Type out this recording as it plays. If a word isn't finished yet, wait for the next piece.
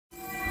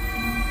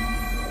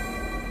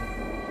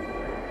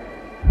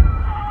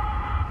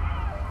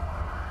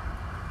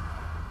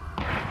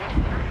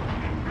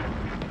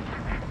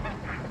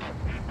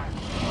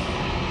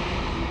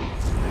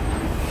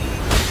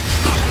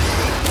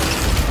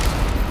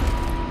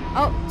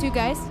Oh, 2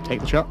 guys. Take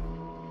the shot.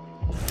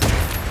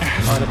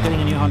 Alright, I'm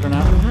getting a new hunter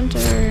now. New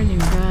hunter, new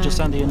guy. Just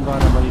send the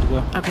invite, I'm ready to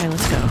go. Okay,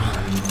 let's go.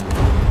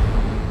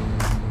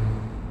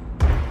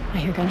 I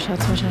hear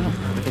gunshots, watch out.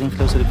 We're getting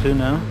close to the clue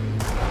now.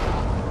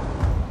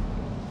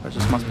 I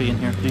just must be in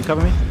here. Can you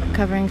cover me?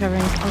 Covering. All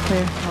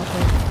clear.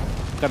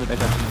 Got it, I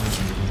got it.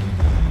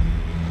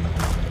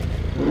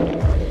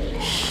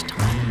 Shh, don't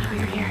let them know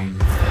you're here.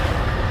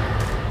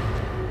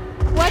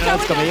 Watch out,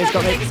 it's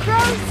got me.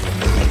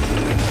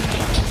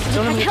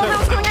 What the hell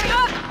was going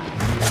on?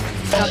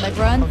 Got like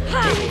run.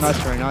 Nice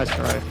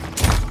try.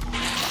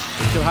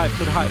 Good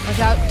hype. Watch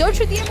out. Don't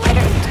shoot the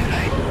invider.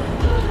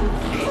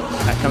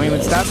 Coming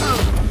with stab.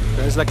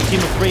 There's like a team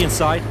of 3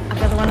 inside. I've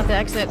got the one at the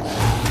exit.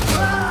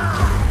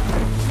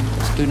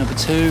 There's clue number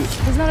 2.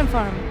 He's not in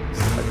farm.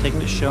 I'm taking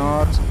the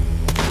shot.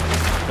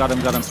 Got him.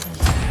 Yeah,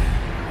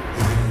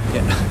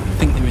 I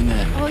think they're in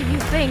there. Oh, you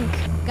think?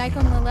 Guy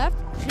on the left.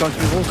 Going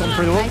through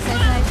the wall. Nice.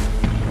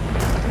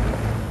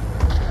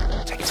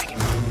 Take it.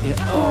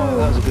 Yeah. Oh,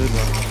 that was a good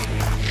one.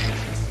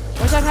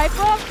 What's that hype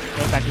for?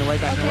 Back in the way.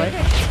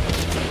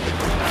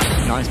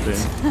 Nice boom.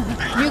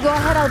 You go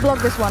ahead, I'll block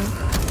this one.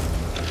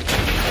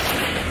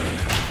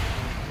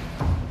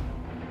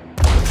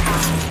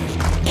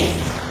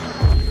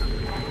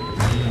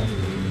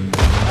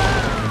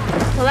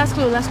 So last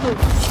clue.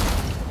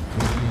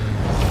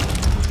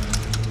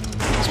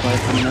 Spy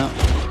coming out.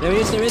 There he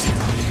is. Did you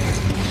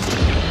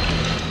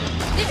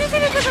see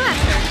this was an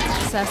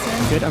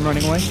assassin? Good, I'm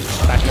running away.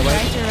 Back in the way.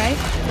 Right, you're right.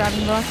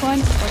 Grabbing the last one.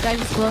 Or guy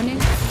just cloning.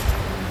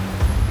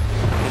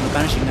 We're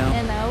vanishing now.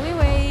 And now we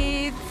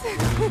wait.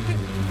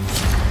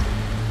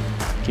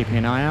 Keeping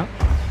an eye out.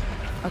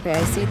 Okay,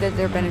 I see that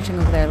they're banishing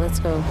over there. Let's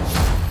go.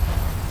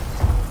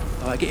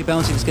 Alright, get your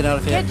bounty. Let's get out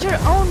of here. Get your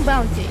own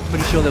bounty.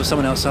 Pretty sure there was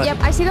someone outside.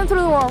 Yep, I see them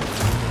through the wall.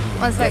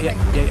 One second.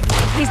 Yeah.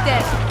 He's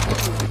dead.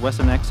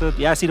 Western exit.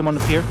 Yeah, I see them on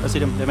the pier. I see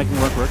them. They're making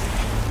work.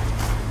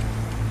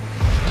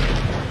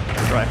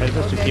 Right, let's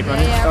just keep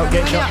running. Yeah,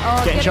 Getting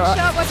shot. Getting shot.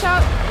 Watch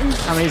out.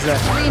 How many's there?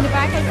 3 in the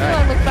back. I feel. Right.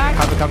 I look back.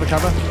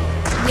 Cover.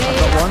 Yeah.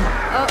 Got one.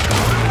 Oh,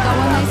 got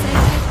one. Nice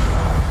exit.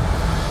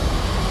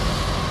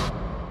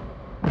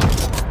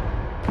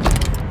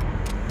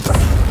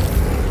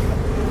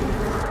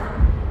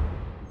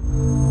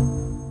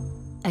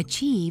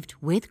 Achieved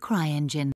with CryEngine.